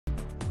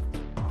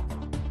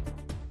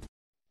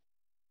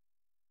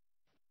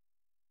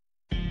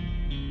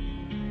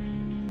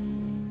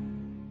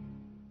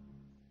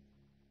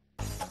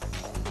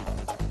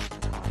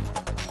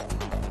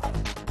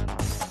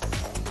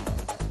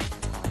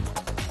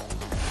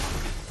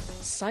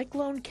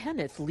Cyclone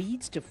Kenneth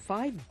leads to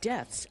 5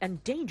 deaths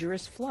and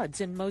dangerous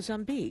floods in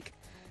Mozambique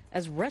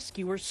as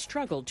rescuers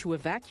struggle to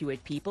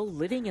evacuate people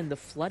living in the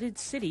flooded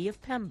city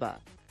of Pemba.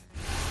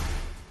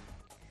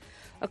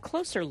 A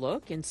closer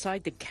look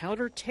inside the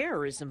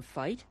counter-terrorism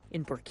fight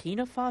in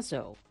Burkina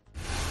Faso.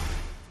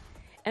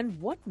 And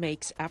what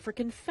makes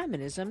African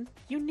feminism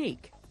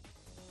unique?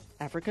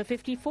 Africa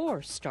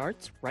 54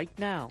 starts right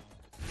now.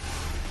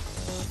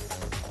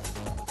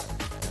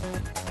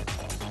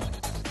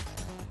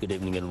 Good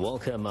evening and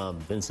welcome. I'm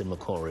Vincent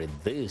McCory.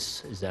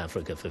 This is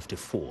Africa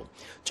 54.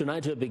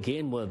 Tonight we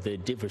begin with the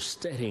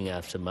devastating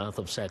aftermath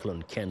of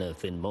Cyclone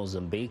Kenneth in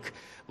Mozambique,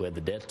 where the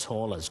death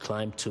toll has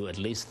climbed to at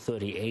least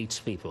 38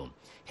 people.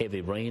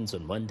 Heavy rains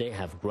on Monday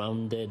have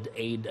grounded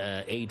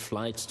aid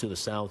flights to the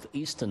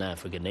southeastern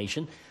African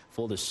nation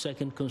for the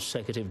second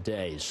consecutive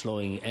day,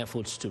 slowing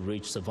efforts to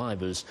reach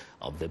survivors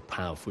of the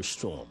powerful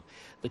storm.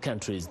 The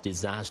country's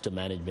disaster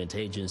management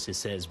agency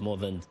says more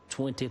than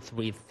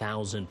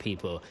 23,000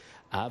 people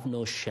have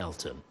no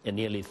shelter and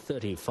nearly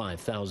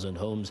 35,000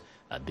 homes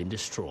have been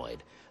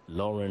destroyed.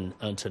 Lauren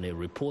Anthony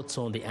reports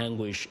on the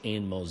anguish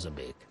in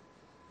Mozambique.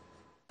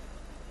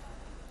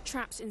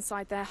 Trapped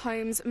inside their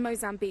homes,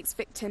 Mozambique's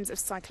victims of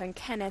Cyclone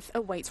Kenneth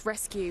await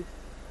rescue.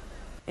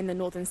 In the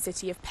northern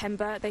city of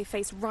Pemba, they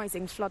face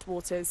rising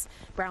floodwaters.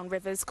 Brown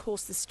rivers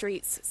course the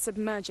streets,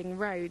 submerging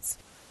roads.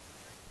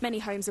 Many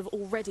homes have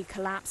already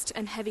collapsed,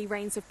 and heavy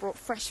rains have brought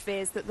fresh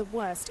fears that the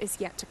worst is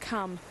yet to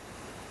come.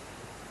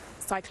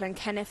 Cyclone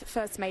Kenneth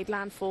first made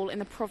landfall in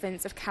the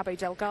province of Cabo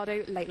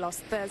Delgado late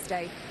last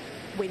Thursday.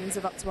 Winds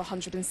of up to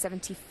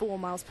 174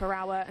 miles per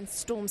hour and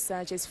storm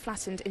surges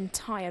flattened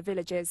entire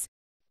villages.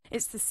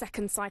 It's the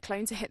second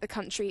cyclone to hit the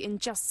country in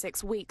just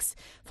 6 weeks,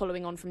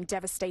 following on from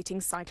devastating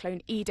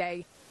Cyclone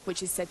Idai,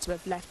 which is said to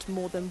have left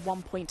more than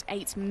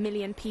 1.8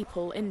 million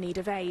people in need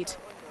of aid.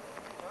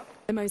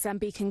 The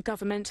Mozambican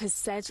government has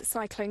said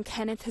Cyclone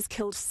Kenneth has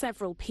killed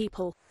several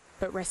people,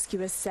 but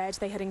rescuers said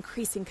they had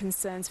increasing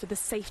concerns for the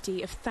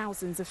safety of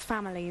thousands of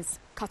families,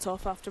 cut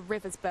off after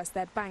rivers burst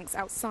their banks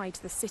outside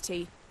the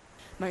city.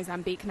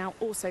 Mozambique now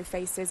also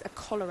faces a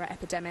cholera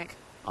epidemic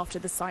after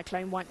the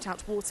cyclone wiped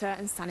out water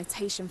and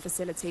sanitation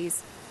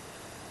facilities.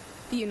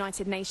 The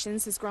United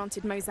Nations has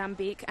granted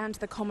Mozambique and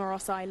the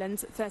Comoros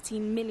Islands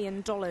 $13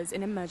 million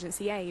in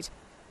emergency aid.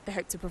 They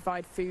hope to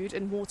provide food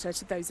and water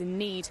to those in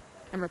need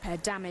and repair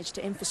damage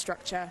to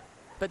infrastructure.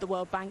 But the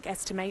World Bank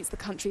estimates the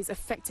countries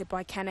affected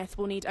by Kenneth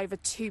will need over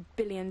 $2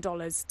 billion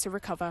to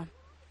recover.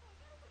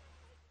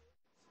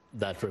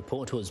 That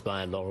report was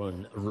by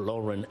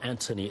Lauren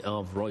Anthony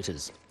of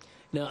Reuters.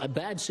 Now, a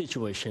bad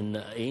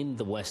situation in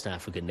the West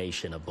African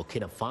nation of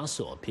Burkina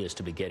Faso appears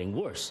to be getting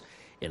worse.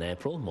 In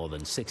April, more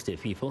than 60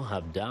 people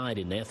have died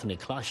in ethnic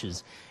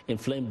clashes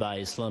inflamed by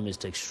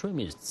Islamist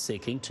extremists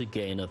seeking to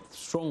gain a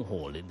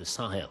stronghold in the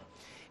Sahel.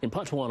 In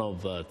part one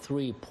of a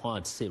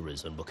 3-part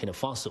series on Burkina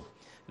Faso,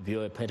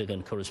 VOA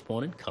Pentagon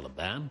correspondent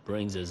Calabam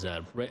brings us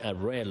a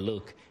rare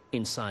look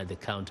inside the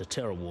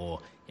counter-terror war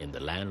in the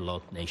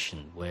landlocked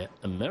nation, where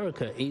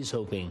America is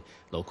hoping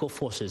local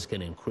forces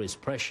can increase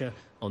pressure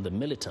on the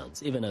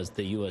militants, even as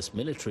the U.S.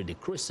 military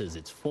decreases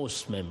its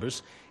force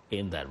members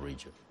in that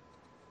region.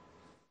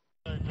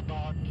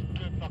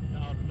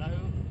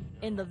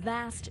 In the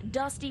vast,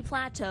 dusty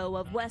plateau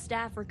of West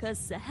Africa's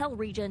Sahel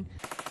region,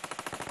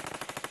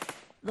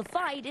 the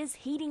fight is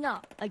heating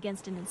up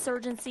against an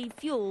insurgency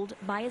fueled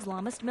by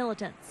Islamist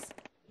militants.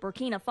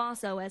 Burkina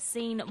Faso has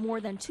seen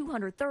more than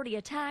 230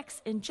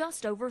 attacks in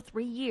just over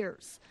 3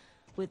 years,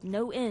 with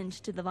no end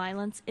to the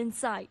violence in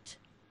sight.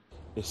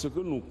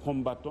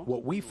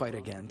 What we fight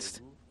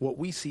against, what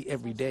we see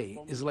every day,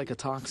 is like a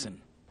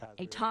toxin.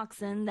 A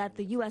toxin that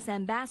the U.S.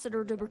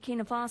 ambassador to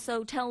Burkina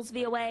Faso tells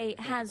VOA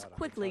has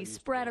quickly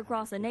spread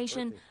across a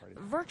nation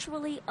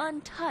virtually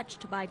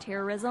untouched by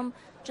terrorism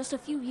just a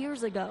few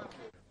years ago.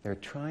 They're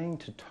trying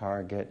to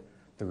target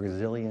the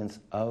resilience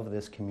of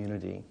this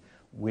community,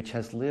 which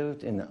has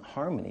lived in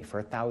harmony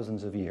for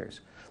thousands of years.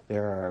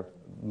 There are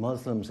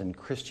Muslims and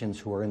Christians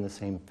who are in the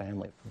same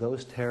family.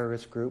 Those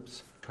terrorist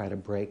groups try to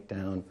break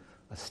down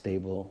a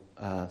stable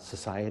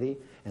society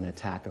and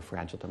attack a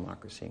fragile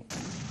democracy.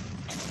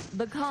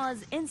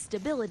 Because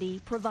instability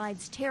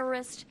provides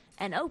terrorists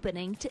an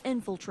opening to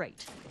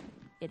infiltrate.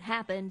 It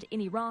happened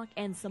in Iraq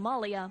and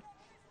Somalia.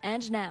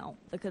 And now,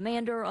 the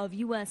commander of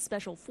U.S.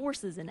 Special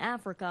Forces in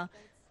Africa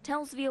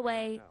tells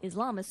VOA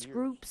Islamist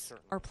groups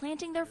are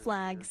planting their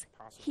flags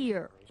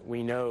here.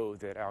 We know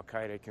that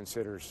al-Qaeda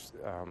considers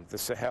the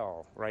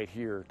Sahel right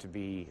here to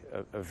be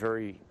a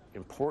very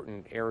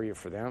important area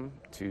for them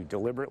to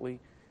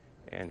deliberately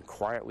and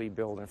quietly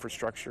build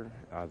infrastructure.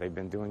 They've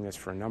been doing this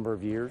for a number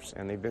of years,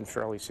 and they've been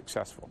fairly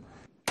successful.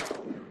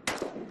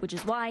 Which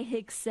is why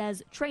Hicks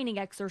says training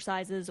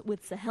exercises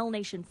with Sahel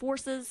nation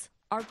forces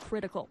are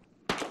critical.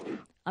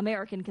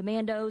 American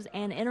commandos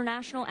and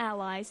international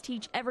allies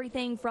teach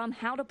everything from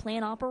how to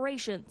plan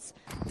operations,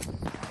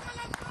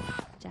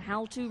 to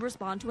how to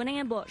respond to an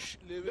ambush,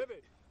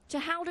 to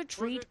how to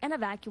treat and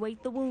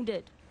evacuate the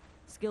wounded.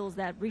 Skills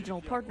that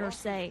regional partners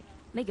say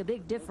make a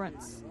big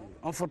difference.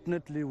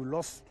 Unfortunately, we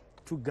lost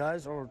to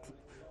guys or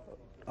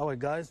our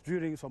guys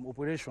during some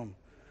operation.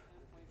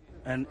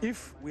 And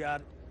if we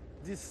had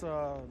this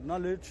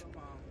knowledge,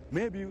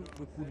 maybe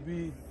we could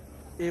be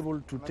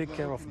able to take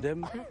care of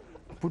them,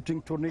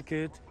 putting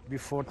tourniquet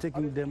before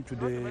taking them to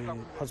the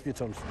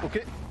hospitals.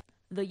 Okay.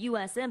 The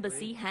U.S.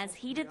 Embassy has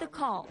heeded the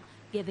call,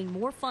 giving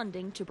more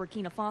funding to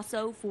Burkina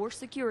Faso for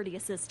security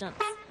assistance.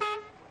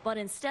 But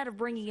instead of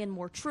bringing in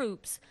more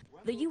troops,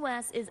 the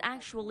U.S. is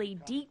actually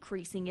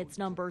decreasing its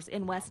numbers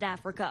in West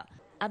Africa.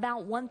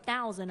 About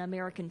 1,000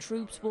 American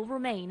troops will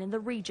remain in the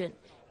region,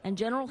 and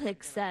General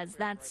Hicks says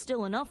that's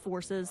still enough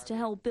forces to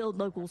help build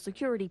local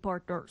security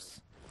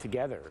partners.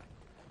 Together,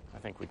 I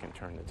think we can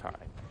turn the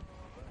tide.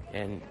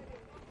 And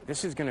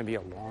this is going to be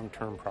a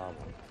long-term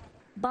problem.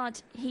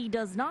 But he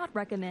does not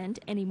recommend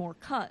any more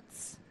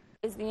cuts.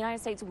 Is the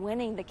United States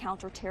winning the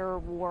counter-terror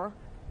war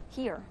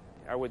here?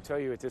 I would tell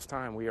you at this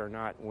time we are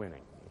not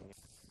winning.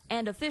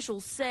 And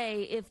officials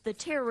say if the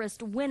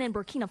terrorists win in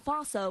Burkina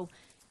Faso,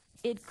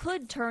 it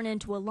could turn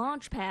into a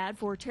launch pad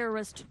for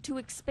terrorists to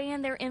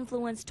expand their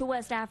influence to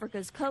West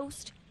Africa's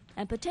coast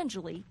and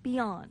potentially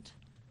beyond.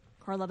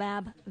 Carla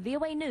Babb,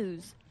 VOA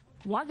News,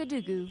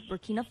 Ouagadougou,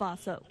 Burkina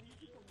Faso.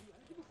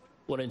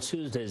 Well, in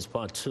Tuesday's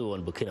Part 2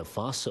 on Burkina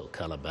Faso,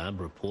 Carla Babb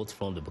reports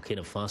from the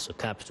Burkina Faso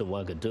capital,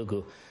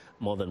 Ouagadougou.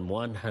 More than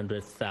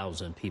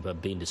 100,000 people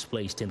have been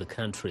displaced in the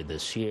country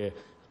this year,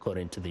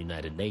 according to the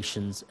United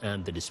Nations,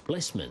 and the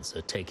displacements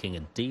are taking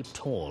a deep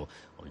toll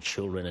on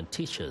children and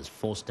teachers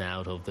forced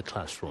out of the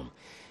classroom.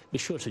 Be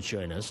sure to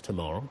join us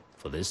tomorrow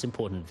for this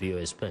important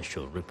VOA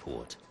special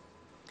report.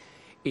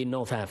 In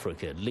North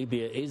Africa,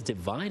 Libya is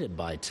divided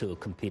by two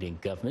competing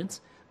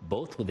governments,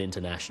 both with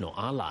international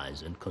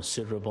allies and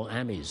considerable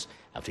armies,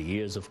 after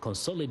years of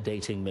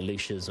consolidating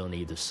militias on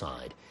either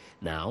side.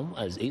 Now,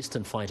 as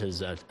eastern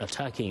fighters are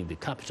attacking the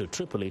capital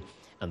Tripoli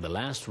and the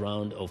last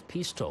round of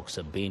peace talks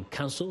have been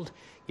cancelled,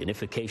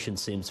 unification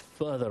seems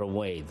further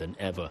away than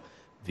ever.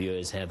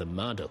 VOA's Heather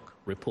Murdoch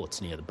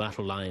reports near the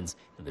battle lines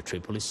in the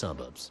Tripoli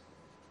suburbs.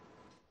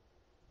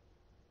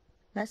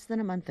 Less than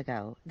a month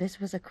ago, this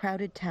was a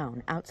crowded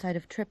town outside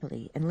of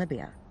Tripoli in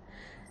Libya.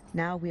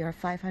 Now we are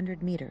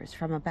 500 meters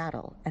from a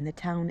battle, and the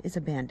town is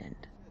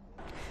abandoned.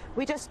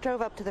 We just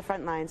drove up to the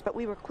front lines, but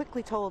we were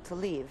quickly told to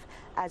leave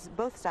as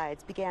both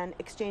sides began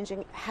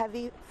exchanging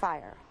heavy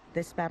fire.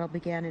 This battle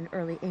began in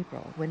early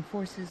April when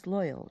forces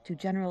loyal to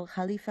General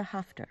Khalifa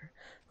Haftar,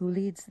 who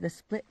leads the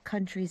split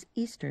country's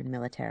eastern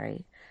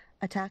military,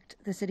 attacked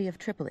the city of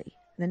Tripoli,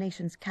 the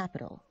nation's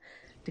capital,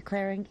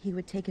 declaring he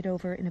would take it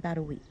over in about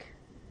a week.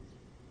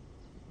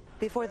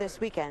 Before this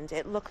weekend,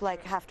 it looked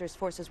like Haftar's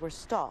forces were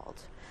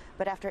stalled.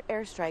 But after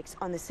airstrikes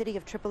on the city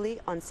of Tripoli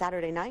on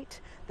Saturday night,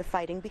 the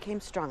fighting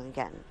became strong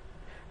again.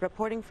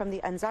 Reporting from the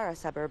Anzara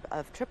suburb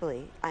of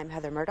Tripoli, I'm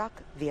Heather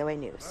Murdoch, VOA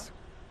News.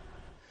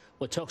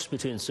 Well, talks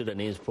between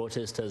Sudanese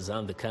protesters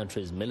and the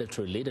country's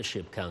military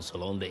leadership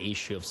council on the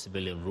issue of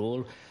civilian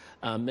rule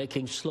are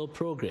making slow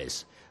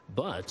progress.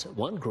 But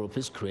one group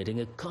is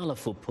creating a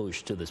colorful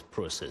push to this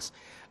process.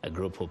 A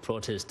group of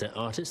protester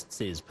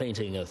artists is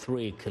painting a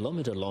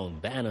 3-kilometer-long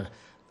banner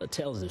that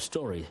tells the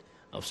story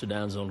of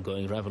Sudan's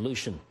ongoing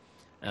revolution.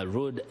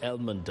 Rud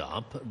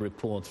Elmandab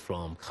reports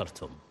from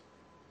Khartoum.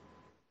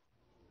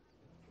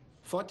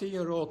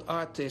 40-year-old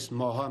artist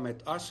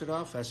Mohamed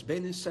Ashraf has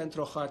been in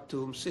central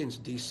Khartoum since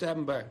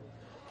December,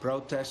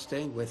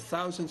 protesting with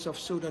thousands of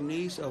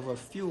Sudanese over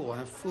fuel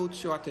and food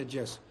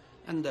shortages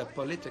and the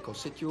political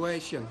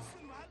situation.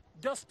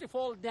 Just to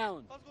fall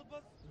down.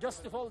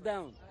 Just to fall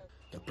down.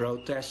 The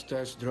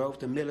protesters drove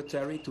the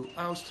military to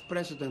oust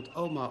President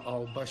Omar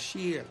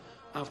al-Bashir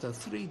after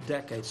 3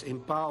 decades in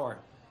power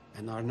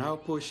and are now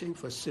pushing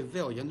for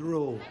civilian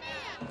rule.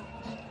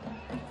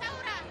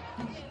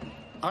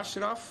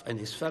 Ashraf and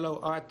his fellow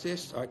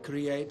artists are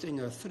creating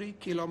a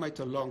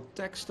 3-kilometer-long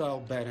textile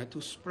banner to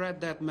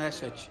spread that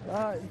message.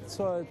 It's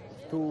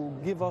to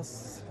give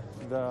us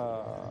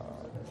the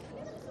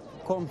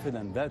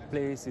confidence. That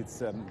place,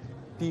 it's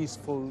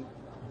peaceful,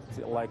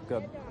 like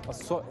a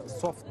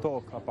soft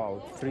talk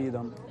about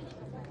freedom.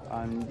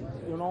 And,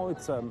 you know,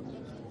 it's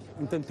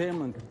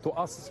entertainment to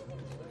us,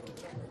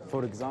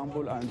 for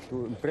example, and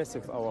to impress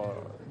our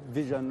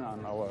vision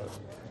and our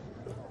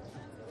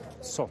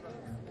soul.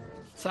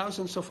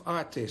 Thousands of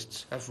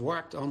artists have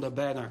worked on the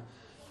banner,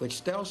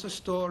 which tells the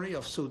story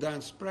of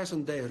Sudan's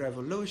present-day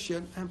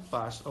revolution and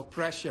past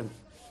oppression.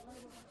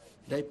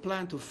 They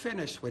plan to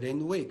finish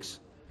within weeks,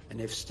 and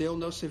if still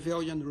no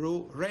civilian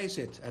rule, raise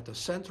it at a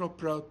central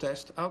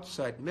protest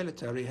outside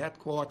military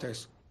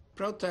headquarters.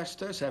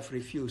 Protesters have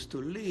refused to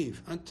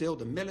leave until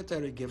the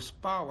military gives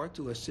power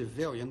to a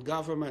civilian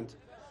government.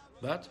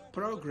 But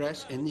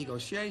progress in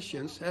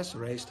negotiations has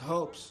raised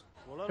hopes.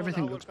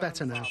 Everything looks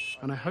better now,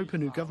 and I hope a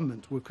new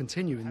government will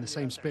continue in the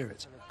same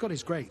spirit. God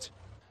is great.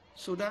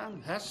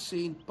 Sudan has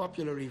seen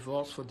popular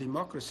revolts for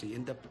democracy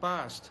in the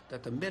past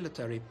that the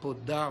military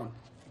put down.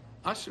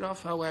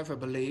 Ashraf, however,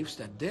 believes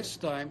that this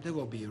time there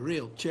will be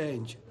real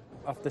change.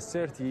 After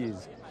 30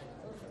 years,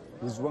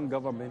 with one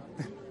government,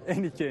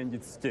 any change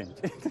is change.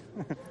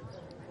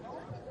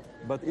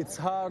 But it's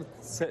hard.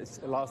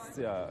 Last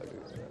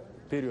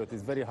period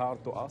is very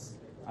hard to us,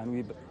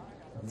 and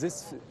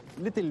this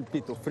little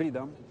bit of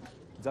freedom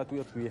that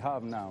we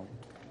have now,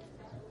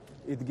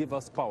 it gives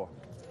us power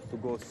to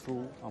go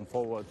through and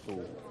forward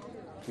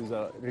to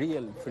the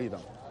real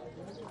freedom,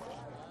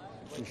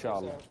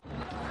 inshallah.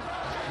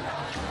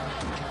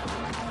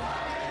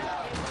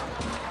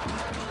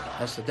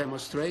 As the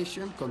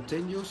demonstration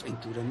continues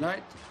into the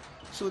night,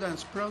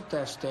 Sudan's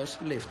protesters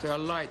lift their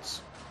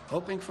lights,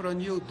 hoping for a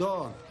new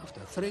dawn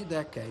after 3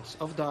 decades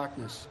of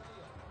darkness.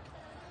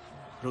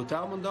 Ruth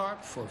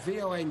Almendorp for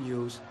VOA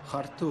News,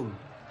 Khartoum.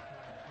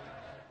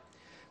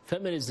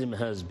 Feminism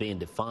has been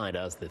defined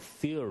as the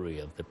theory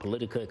of the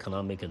political,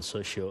 economic, and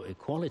social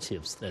equality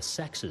of the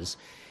sexes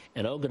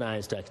and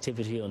organized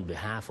activity on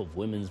behalf of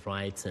women's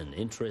rights and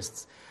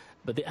interests.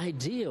 But the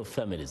idea of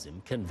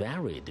feminism can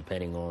vary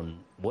depending on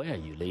where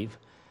you live.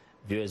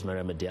 VOA's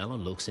Mariama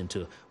Diallo looks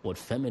into what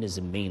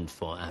feminism means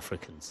for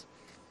Africans.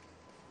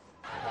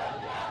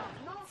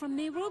 From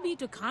Nairobi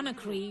to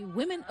Conakry,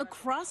 women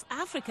across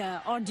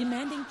Africa are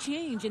demanding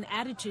change in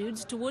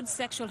attitudes towards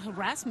sexual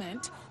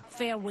harassment,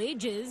 fair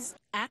wages,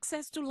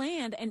 access to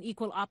land, and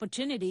equal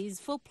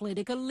opportunities for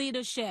political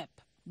leadership.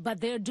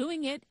 But they're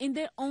doing it in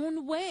their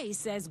own way,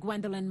 says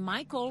Gwendolyn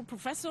Michael,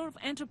 professor of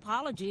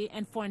anthropology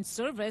and foreign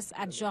service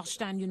at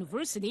Georgetown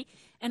University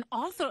and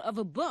author of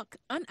a book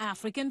on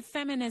African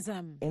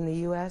feminism. In the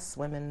U.S.,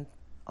 women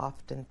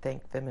often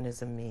think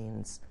feminism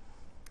means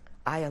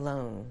I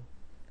alone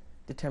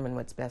determine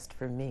what's best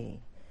for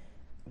me.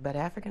 But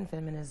African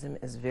feminism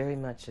is very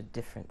much a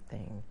different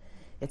thing.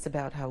 It's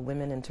about how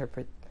women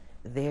interpret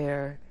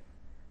their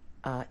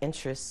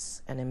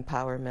interests and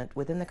empowerment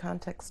within the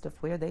context of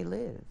where they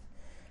live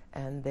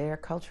and their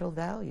cultural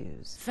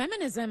values.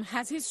 Feminism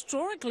has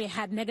historically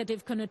had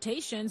negative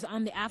connotations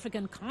on the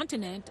African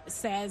continent,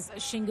 says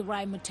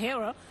Shingirai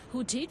Mutera,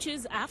 who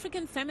teaches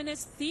African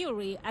feminist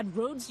theory at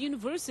Rhodes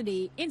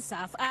University in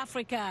South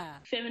Africa.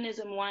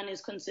 Feminism, one, is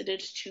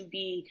considered to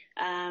be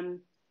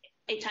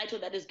a title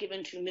that is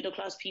given to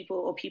middle-class people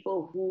or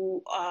people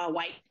who are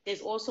white.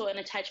 There's also an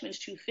attachment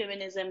to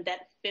feminism that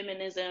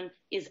feminism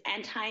is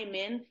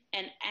anti-men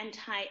and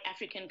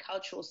anti-African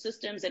cultural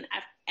systems and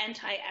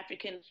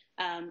anti-African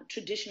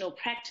traditional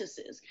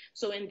practices.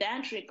 So in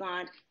that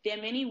regard, there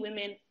are many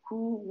women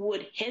who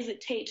would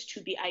hesitate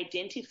to be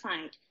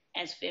identified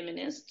as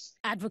feminists.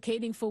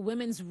 Advocating for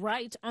women's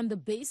rights on the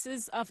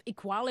basis of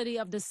equality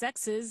of the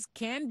sexes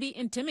can be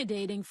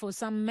intimidating for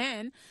some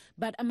men,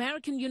 but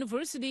American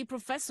University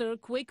professor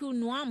Kweku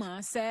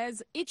Nwama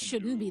says it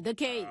shouldn't be the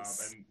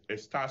case. And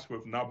it starts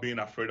with not being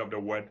afraid of the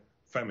word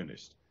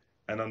feminist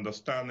and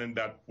understanding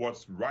that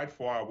what's right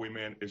for our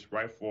women is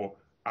right for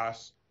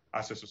us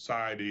as a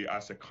society,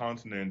 as a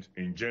continent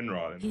in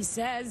general. He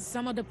says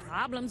some of the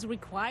problems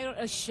require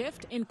a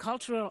shift in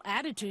cultural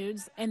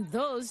attitudes, and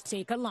those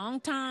take a long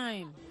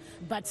time.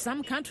 But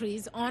some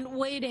countries aren't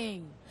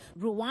waiting.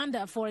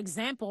 Rwanda, for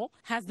example,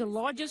 has the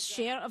largest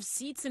share of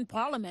seats in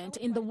parliament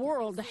in the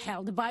world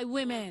held by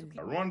women.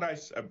 Rwanda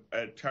is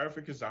a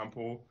terrific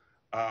example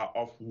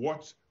of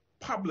what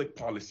public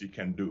policy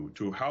can do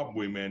to help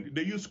women.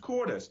 They use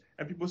quotas,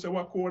 and people say,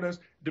 well, quotas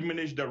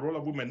diminish the role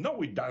of women.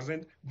 No, it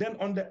doesn't. Then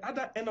on the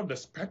other end of the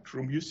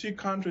spectrum, you see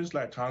countries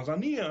like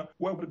Tanzania,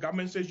 where the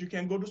government says you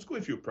can't go to school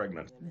if you're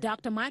pregnant.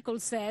 Dr. Michael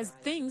says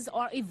things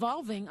are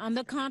evolving on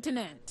the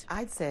continent.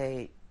 I'd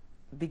say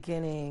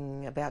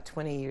beginning about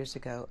 20 years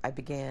ago, I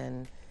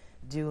began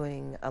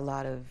doing a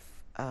lot of,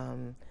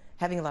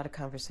 having a lot of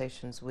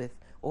conversations with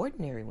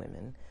ordinary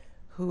women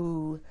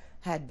who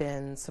had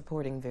been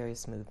supporting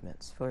various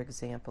movements, for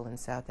example, in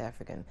South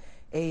Africa,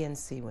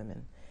 ANC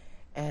women.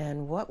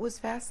 And what was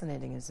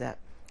fascinating is that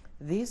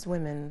these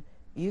women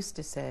used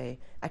to say,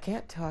 I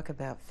can't talk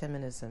about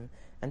feminism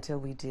until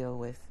we deal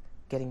with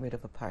getting rid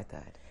of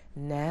apartheid.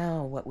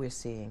 Now what we're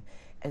seeing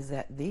is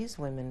that these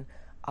women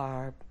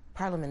are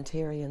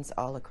parliamentarians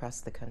all across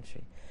the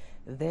country.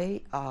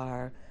 They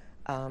are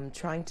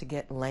trying to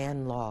get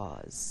land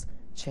laws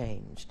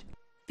changed.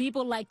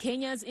 People like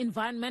Kenya's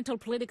environmental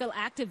political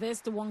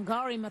activist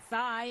Wangari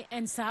Maathai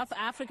and South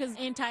Africa's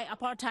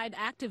anti-apartheid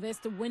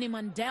activist Winnie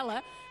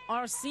Mandela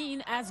are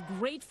seen as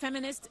great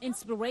feminist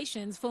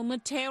inspirations for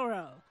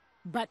Mutero.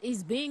 But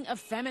is being a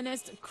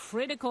feminist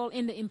critical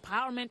in the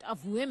empowerment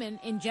of women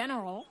in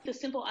general? The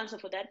simple answer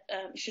for that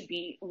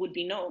would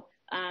be no,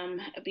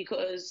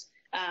 because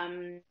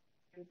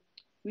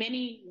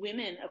many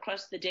women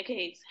across the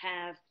decades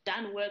have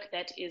done work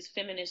that is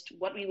feminist,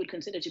 what we would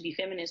consider to be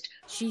feminist.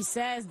 She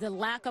says the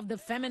lack of the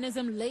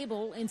feminism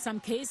label in some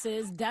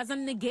cases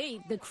doesn't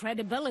negate the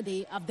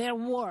credibility of their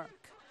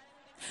work.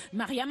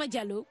 Mariama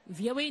Diallo,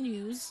 VOA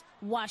News,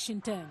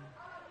 Washington.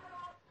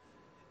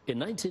 In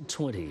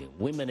 1920,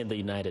 women in the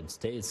United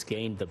States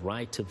gained the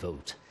right to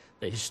vote.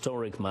 The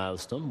historic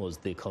milestone was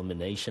the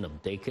culmination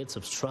of decades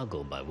of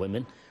struggle by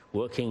women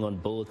working on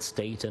both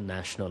state and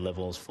national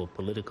levels for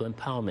political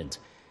empowerment.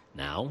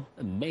 Now,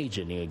 a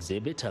major new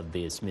exhibit at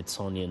the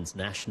Smithsonian's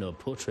National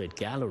Portrait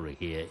Gallery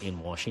here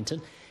in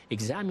Washington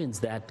examines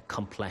that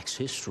complex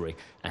history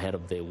ahead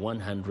of the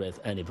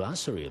 100th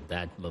anniversary of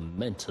that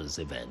momentous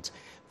event.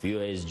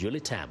 VOA's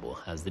Julie Tabo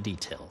has the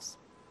details.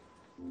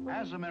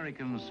 As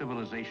American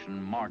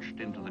civilization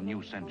marched into the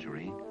new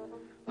century,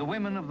 the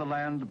women of the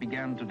land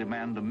began to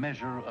demand a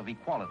measure of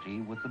equality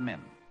with the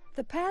men.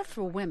 The path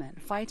for women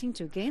fighting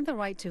to gain the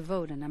right to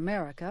vote in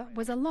America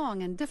was a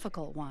long and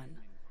difficult one.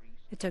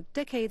 It took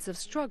decades of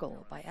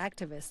struggle by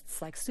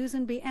activists like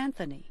Susan B.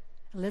 Anthony,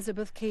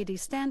 Elizabeth Cady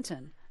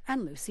Stanton,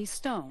 and Lucy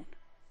Stone.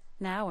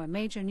 Now, a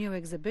major new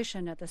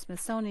exhibition at the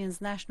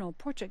Smithsonian's National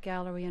Portrait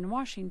Gallery in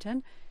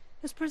Washington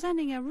is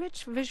presenting a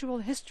rich visual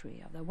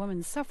history of the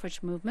women's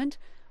suffrage movement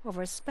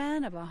over a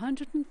span of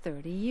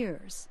 130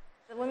 years.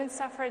 The women's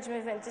suffrage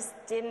movement just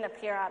didn't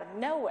appear out of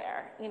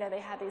nowhere. You know, they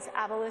had these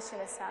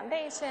abolitionist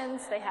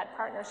foundations, they had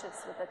partnerships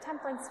with the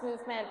temperance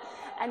movement,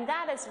 and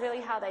that is really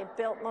how they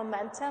built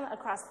momentum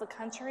across the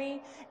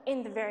country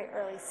in the very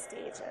early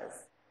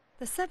stages.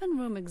 The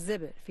 7-room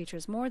exhibit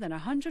features more than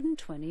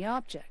 120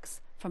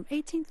 objects from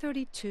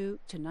 1832 to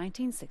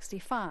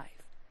 1965.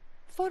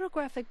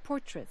 Photographic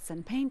portraits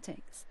and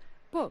paintings,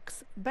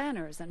 books,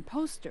 banners, and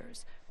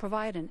posters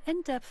provide an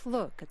in-depth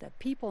look at the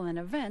people and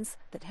events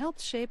that helped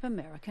shape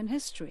American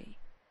history.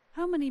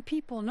 How many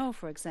people know,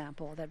 for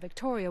example, that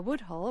Victoria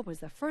Woodhull was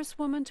the first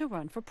woman to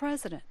run for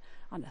president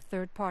on a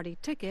third-party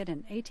ticket in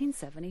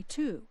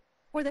 1872?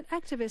 Or that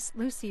activist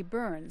Lucy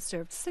Burns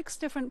served 6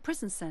 different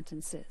prison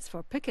sentences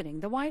for picketing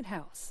the White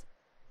House?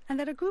 And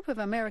that a group of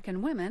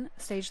American women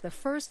staged the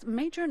first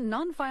major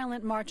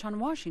nonviolent march on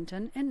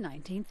Washington in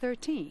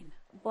 1913.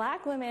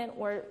 Black women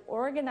were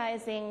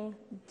organizing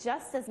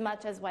just as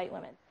much as white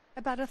women.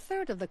 About a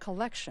third of the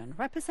collection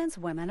represents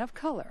women of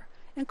color,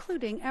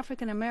 including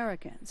African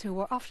Americans who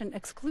were often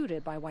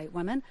excluded by white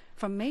women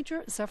from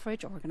major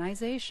suffrage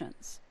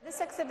organizations.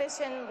 This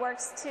exhibition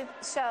works to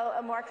show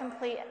a more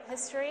complete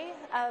history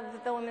of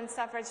the women's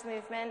suffrage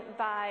movement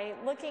by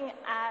looking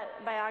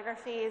at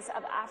biographies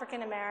of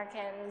African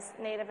Americans,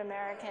 Native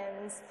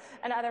Americans,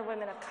 and other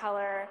women of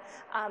color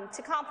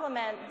to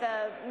complement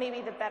maybe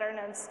the better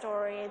known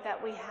story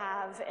that we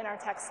have in our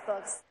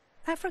textbooks.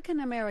 African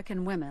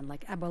American women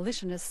like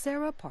abolitionist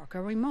Sarah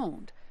Parker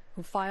Remond,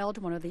 who filed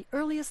one of the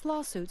earliest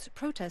lawsuits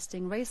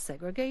protesting race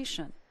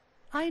segregation,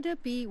 Ida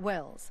B.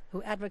 Wells,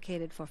 who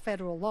advocated for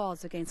federal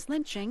laws against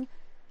lynching,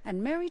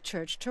 and Mary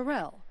Church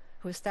Terrell,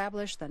 who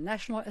established the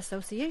National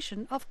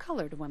Association of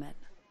Colored Women.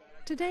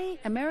 Today,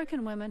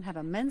 American women have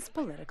immense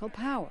political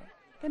power.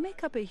 They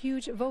make up a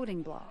huge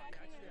voting bloc.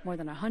 More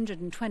than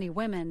 120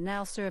 women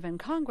now serve in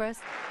Congress,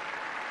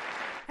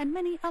 and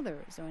many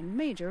others are in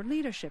major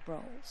leadership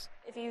roles.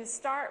 If you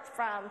start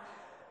from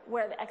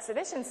where the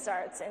exhibition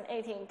starts in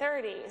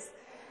 1830s,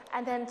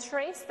 and then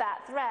trace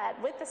that thread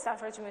with the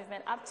suffrage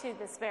movement up to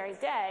this very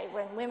day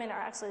when women are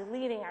actually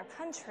leading our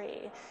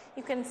country,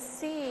 you can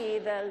see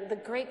the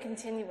great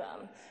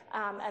continuum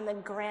and the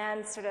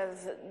grand sort of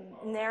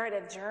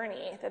narrative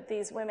journey that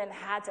these women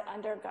had to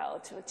undergo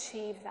to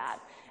achieve that.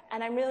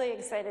 And I'm really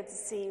excited to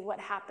see what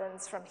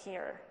happens from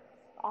here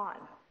on.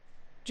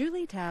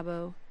 Julie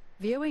Tabo,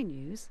 VOA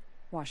News,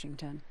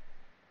 Washington.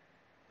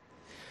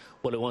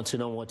 Well, I want to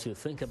know what you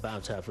think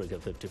about Africa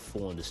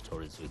 54 and the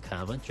stories we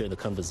cover. Join the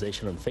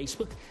conversation on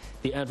Facebook.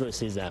 The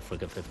address is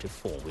Africa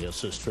 54. We're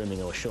also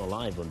streaming our show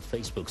live on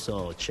Facebook,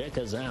 so check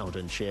us out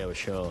and share our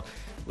show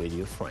with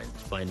your friends.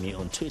 Find me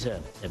on Twitter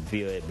at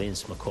VOA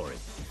Vince McCory.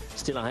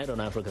 Still ahead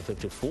on Africa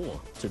 54,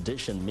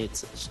 tradition meets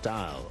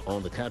style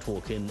on the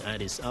catwalk in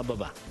Addis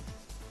Ababa.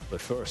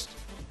 But first,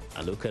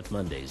 a look at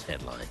Monday's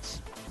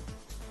headlines.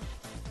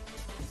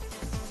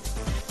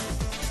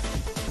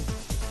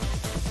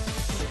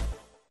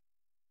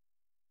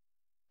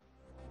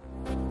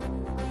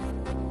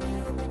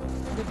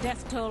 The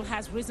death toll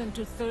has risen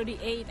to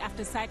 38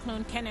 after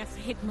Cyclone Kenneth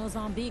hit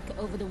Mozambique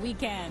over the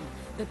weekend.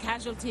 The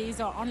casualties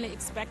are only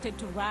expected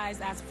to rise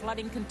as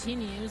flooding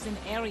continues in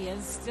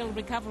areas still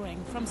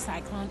recovering from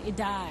Cyclone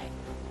Idai.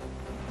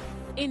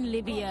 In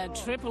Libya,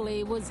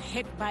 Tripoli was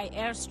hit by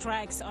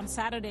airstrikes on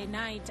Saturday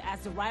night as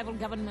the rival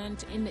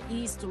government in the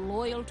east,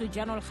 loyal to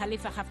General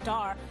Khalifa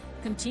Haftar,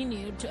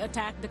 continued to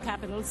attack the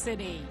capital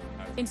city.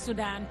 In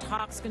Sudan,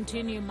 talks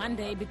continue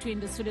Monday between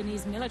the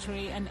Sudanese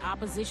military and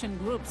opposition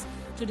groups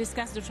to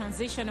discuss the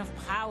transition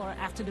of power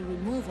after the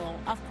removal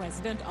of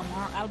President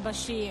Omar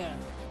al-Bashir.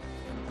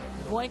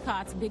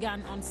 Boycotts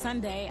began on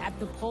Sunday at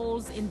the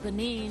polls in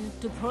Benin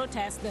to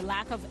protest the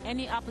lack of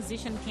any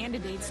opposition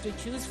candidates to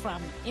choose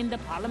from in the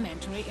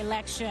parliamentary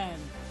election.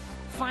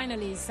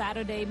 Finally,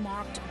 Saturday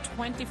marked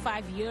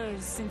 25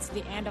 years since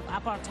the end of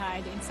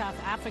apartheid in South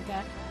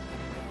Africa.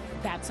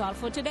 That's all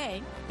for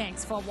today.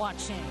 Thanks for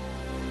watching.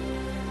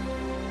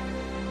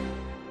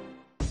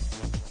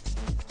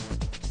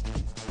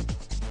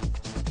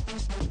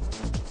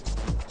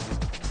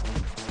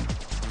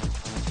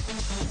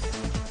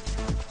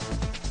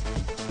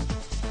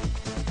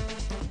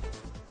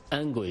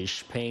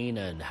 Anguish, pain,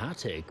 and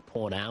heartache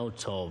poured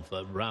out of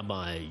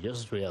Rabbi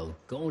Yisrael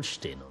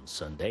Goldstein on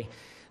Sunday.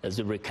 as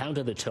he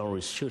recounted the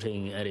terrorist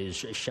shooting at his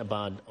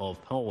Shabbat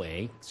of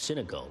Poway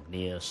synagogue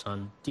near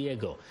San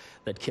Diego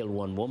that killed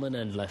one woman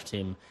and left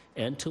him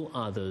and 2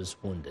 others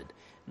wounded.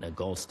 Now,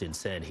 Goldstein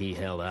said he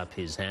held up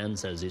his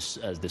hands as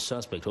the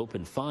suspect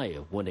opened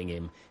fire, wounding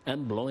him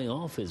and blowing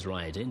off his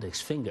right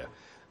index finger.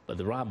 But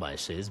the rabbi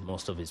says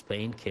most of his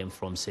pain came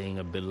from seeing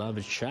a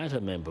beloved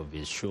charter member of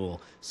his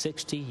shul,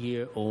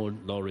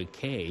 60-year-old Lori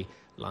Kay,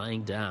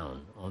 lying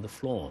down on the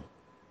floor.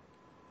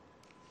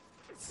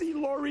 See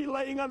Lori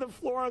laying on the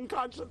floor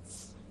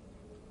unconscious.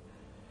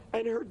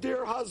 And her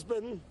dear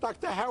husband,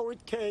 Dr.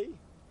 Howard Kay,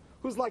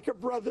 who's like a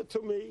brother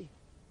to me,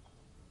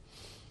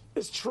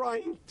 is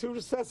trying to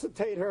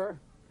resuscitate her.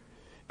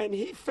 And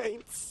he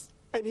faints,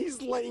 and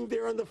he's laying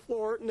there on the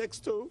floor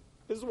next to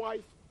his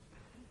wife.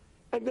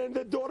 And then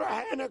the daughter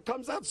Hannah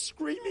comes out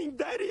screaming,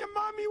 "Daddy and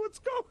Mommy, what's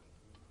going?"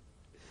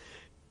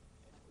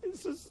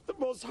 This is the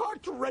most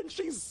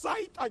heart-wrenching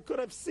sight I could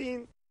have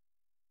seen.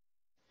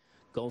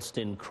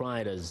 Goldstein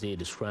cried as he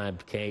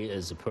described Kay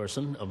as a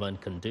person of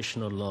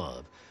unconditional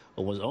love,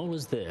 who was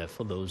always there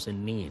for those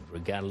in need,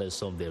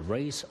 regardless of their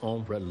race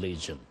or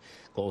religion.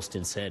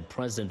 Goldstein said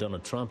President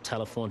Donald Trump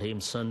telephoned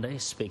him Sunday,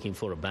 speaking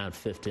for about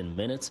 15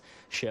 minutes,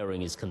 sharing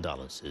his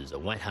condolences. A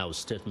White House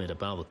statement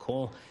about the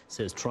call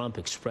says Trump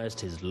expressed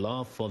his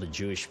love for the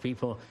Jewish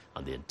people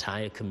and the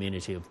entire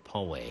community of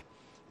Poway.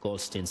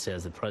 Goldstein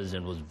says the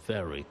president was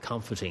very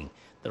comforting.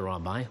 The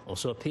rabbi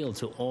also appealed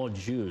to all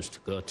Jews to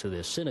go to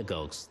their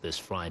synagogues this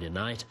Friday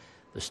night,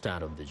 the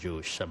start of the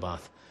Jewish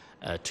Sabbath,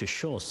 to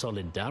show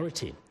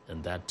solidarity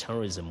and that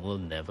terrorism will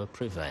never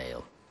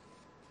prevail.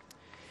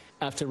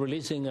 After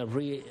releasing a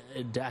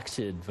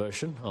redacted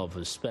version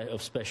of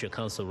Special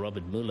Counsel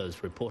Robert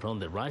Mueller's report on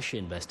the Russia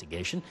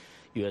investigation,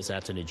 U.S.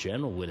 Attorney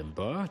General William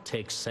Barr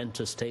takes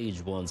center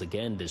stage once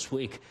again this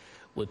week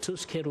with 2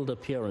 scheduled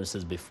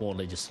appearances before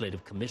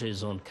legislative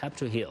committees on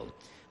Capitol Hill.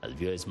 As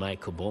viewers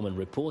Michael Bowman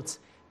reports,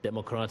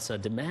 Democrats are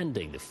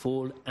demanding the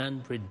full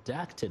and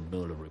redacted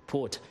Mueller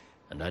report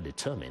and are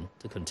determined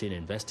to continue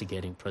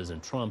investigating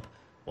President Trump,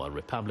 while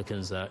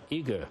Republicans are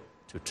eager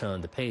to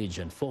turn the page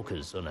and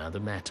focus on other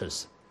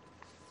matters.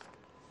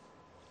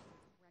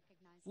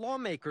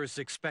 Lawmakers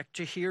expect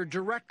to hear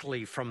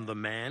directly from the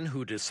man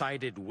who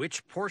decided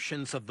which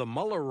portions of the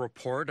Mueller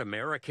report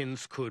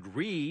Americans could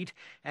read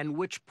and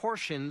which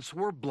portions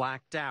were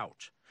blacked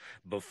out.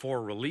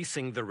 Before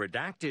releasing the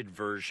redacted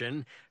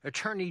version,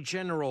 Attorney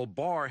General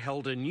Barr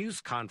held a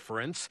news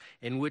conference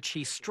in which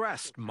he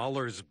stressed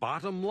Mueller's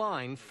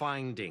bottom-line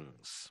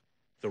findings.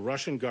 The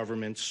Russian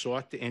government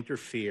sought to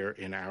interfere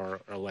in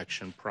our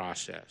election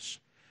process.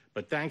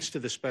 But thanks to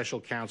the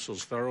special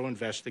counsel's thorough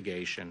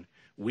investigation,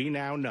 we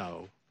now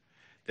know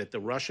that the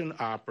Russian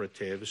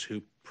operatives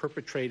who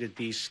perpetrated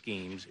these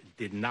schemes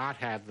did not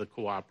have the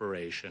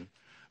cooperation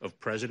of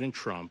President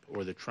Trump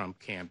or the Trump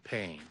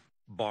campaign.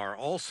 Barr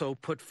also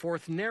put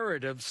forth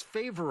narratives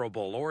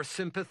favorable or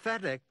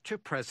sympathetic to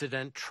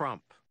President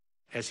Trump.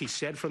 As he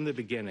said from the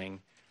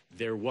beginning,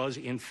 there was,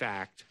 in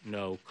fact,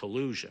 no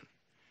collusion.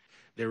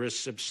 There is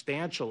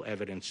substantial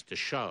evidence to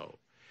show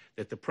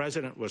that the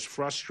president was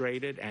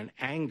frustrated and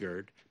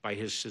angered by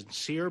his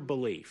sincere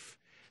belief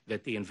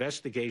that the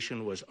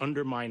investigation was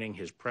undermining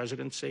his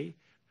presidency,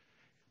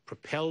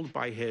 propelled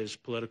by his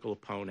political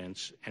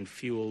opponents, and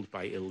fueled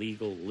by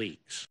illegal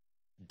leaks.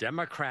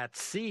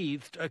 Democrats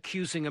seethed,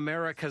 accusing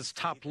America's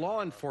top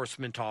law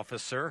enforcement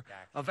officer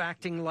of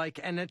acting like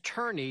an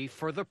attorney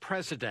for the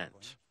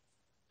president.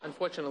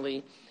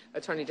 Unfortunately,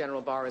 Attorney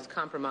General Barr is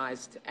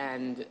compromised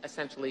and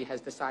essentially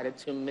has decided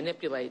to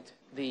manipulate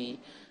the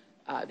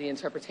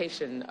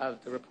interpretation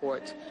of the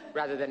report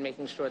rather than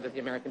making sure that the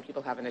American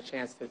people have a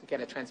chance to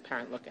get a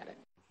transparent look at it.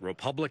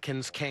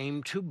 Republicans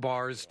came to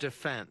Barr's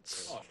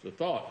defense. The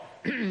thought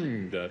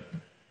that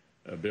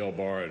Bill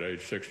Barr, at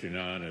age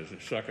 69,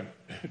 his second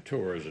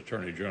tour as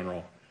Attorney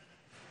General,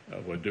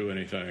 would do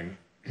anything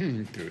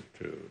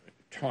to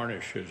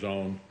tarnish his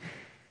own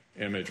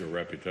image or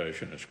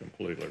reputation is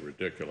completely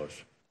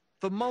ridiculous.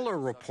 The Mueller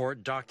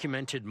report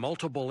documented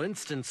multiple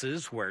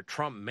instances where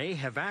Trump may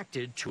have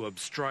acted to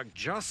obstruct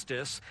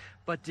justice,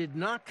 but did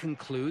not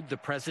conclude the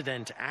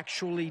president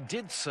actually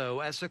did so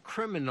as a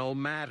criminal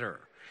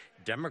matter.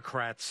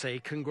 Democrats say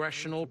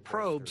congressional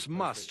probes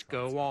must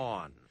go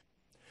on.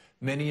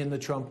 Many in the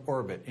Trump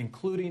orbit,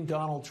 including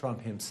Donald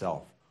Trump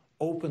himself,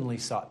 openly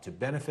sought to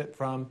benefit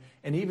from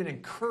and even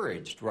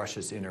encouraged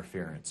Russia's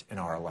interference in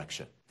our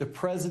election. The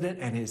president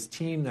and his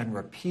team then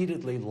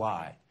repeatedly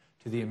lied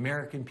to the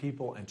American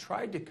people and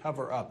tried to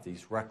cover up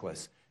these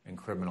reckless and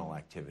criminal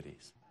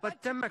activities.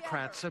 But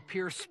Democrats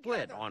appear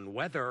split on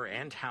whether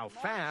and how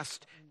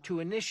fast to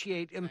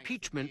initiate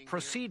impeachment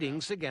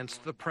proceedings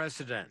against the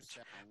president.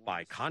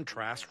 By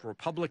contrast,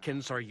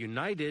 Republicans are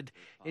united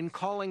in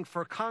calling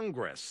for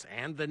Congress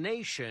and the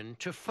nation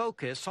to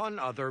focus on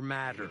other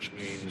matters.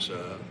 Which means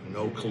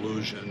no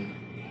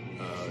collusion,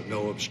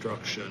 no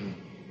obstruction,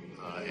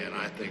 and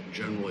I think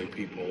generally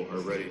people are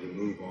ready to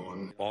move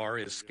on. Barr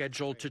is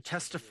scheduled to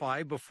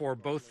testify before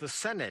both the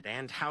Senate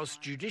and House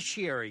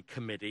Judiciary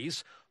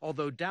Committees,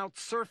 although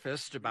doubts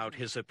surfaced about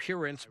his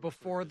appearance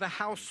before the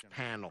House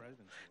panel.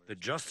 The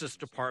Justice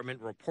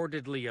Department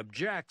reportedly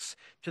objects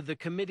to the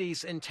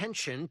committee's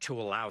intention to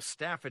allow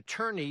staff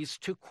attorneys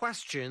to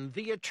question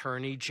the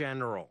Attorney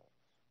General.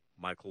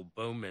 Michael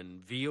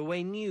Bowman,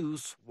 VOA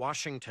News,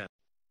 Washington.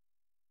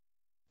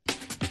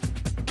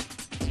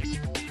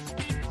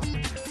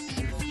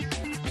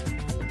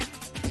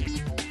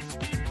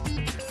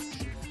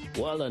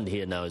 Well, and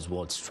here now is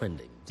what's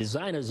trending.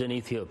 Designers in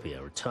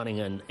Ethiopia are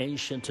turning an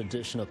ancient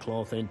traditional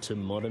cloth into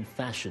modern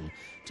fashion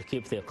to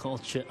keep their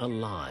culture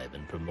alive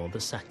and promote the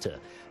sector.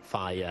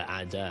 Faya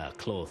Ada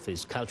cloth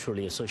is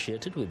culturally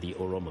associated with the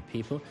Oromo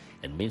people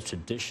and means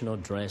traditional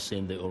dress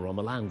in the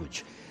Oromo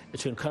language.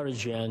 To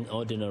encourage young,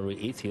 ordinary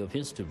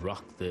Ethiopians to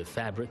rock the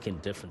fabric in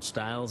different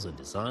styles and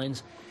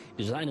designs,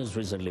 designers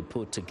recently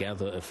put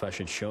together a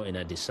fashion show in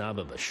Addis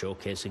Ababa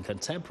showcasing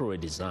contemporary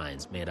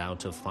designs made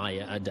out of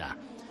Faya Ada.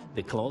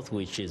 The cloth,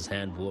 which is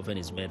hand-woven,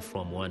 is made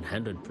from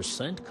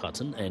 100%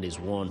 cotton and is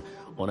worn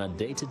on a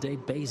day-to-day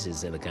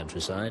basis in the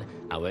countryside.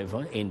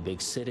 However, in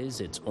big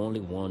cities, it's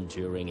only worn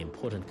during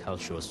important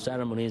cultural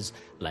ceremonies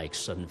like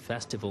certain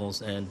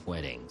festivals and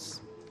weddings.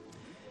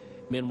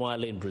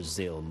 Meanwhile, in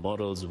Brazil,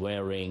 models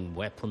wearing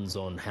weapons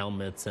on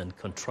helmets and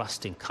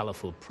contrasting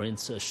colorful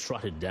prints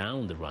strutted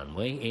down the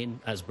runway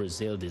as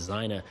Brazil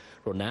designer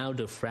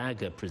Ronaldo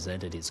Fraga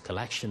presented his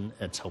collection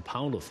at Sao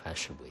Paulo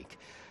Fashion Week.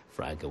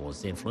 Fraga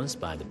was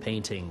influenced by the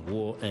painting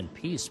War and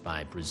Peace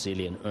by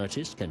Brazilian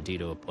artist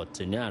Candido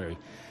Portinari,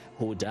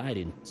 who died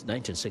in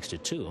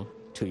 1962,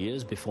 2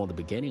 years before the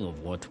beginning of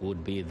what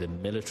would be the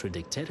military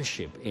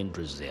dictatorship in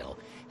Brazil.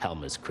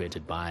 Helmets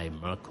created by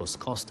Marcos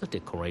Costa,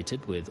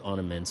 decorated with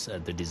ornaments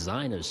the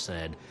designers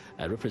said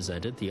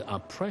represented the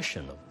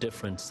oppression of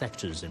different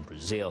sectors in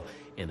Brazil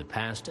in the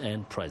past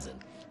and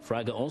present.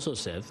 Fraga also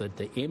said that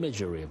the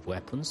imagery of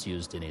weapons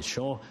used in his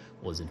show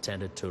was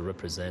intended to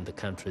represent the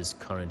country's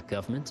current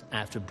government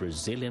after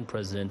Brazilian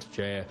President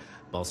Jair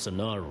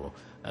Bolsonaro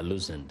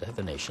loosened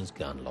the nation's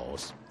gun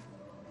laws.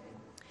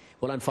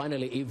 Well, and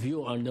finally, if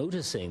you are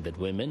noticing that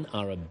women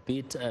are a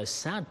bit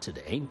sad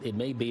today, it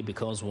may be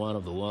because one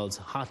of the world's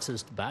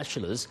hottest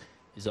bachelors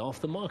is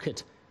off the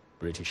market.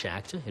 British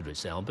actor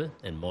Idris Elba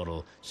and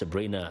model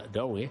Sabrina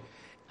Dowry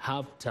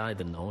have tied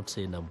the knot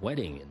in a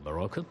wedding in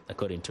Morocco,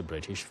 according to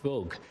British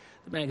Vogue.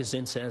 The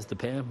magazine says the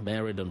pair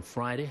married on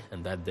Friday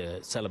and that the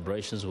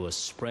celebrations were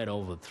spread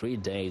over 3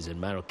 days in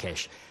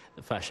Marrakesh.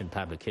 The fashion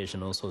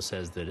publication also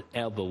says that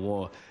Elba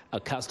wore a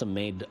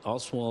custom-made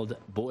Oswald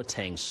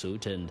Boateng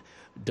suit and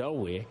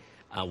Dowry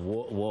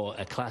wore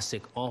a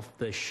classic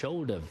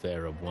off-the-shoulder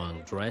Vera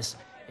Wang dress.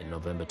 In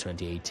November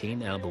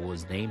 2018, Elba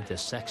was named the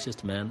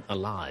sexiest man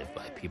alive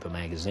by People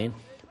magazine,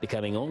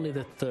 becoming only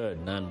the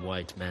third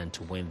non-white man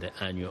to win the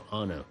annual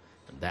honor.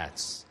 And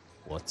that's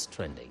what's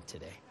trending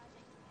today.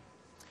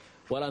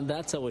 Well, and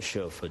that's our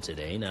show for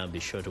today. Now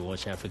be sure to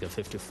watch Africa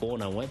 54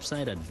 on our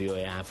website at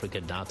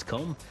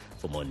voaafrica.com.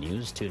 For more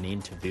news, tune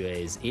in to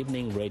VOA's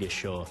evening radio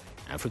show,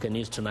 Africa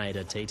News Tonight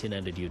at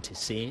 1800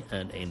 UTC,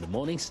 and in the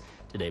mornings,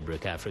 Today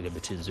Break Africa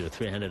between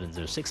 0300 and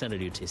 0600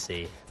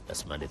 UTC.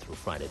 That's Monday through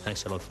Friday.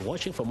 Thanks a lot for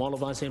watching. From all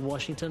of us in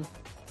Washington,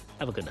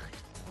 have a good night.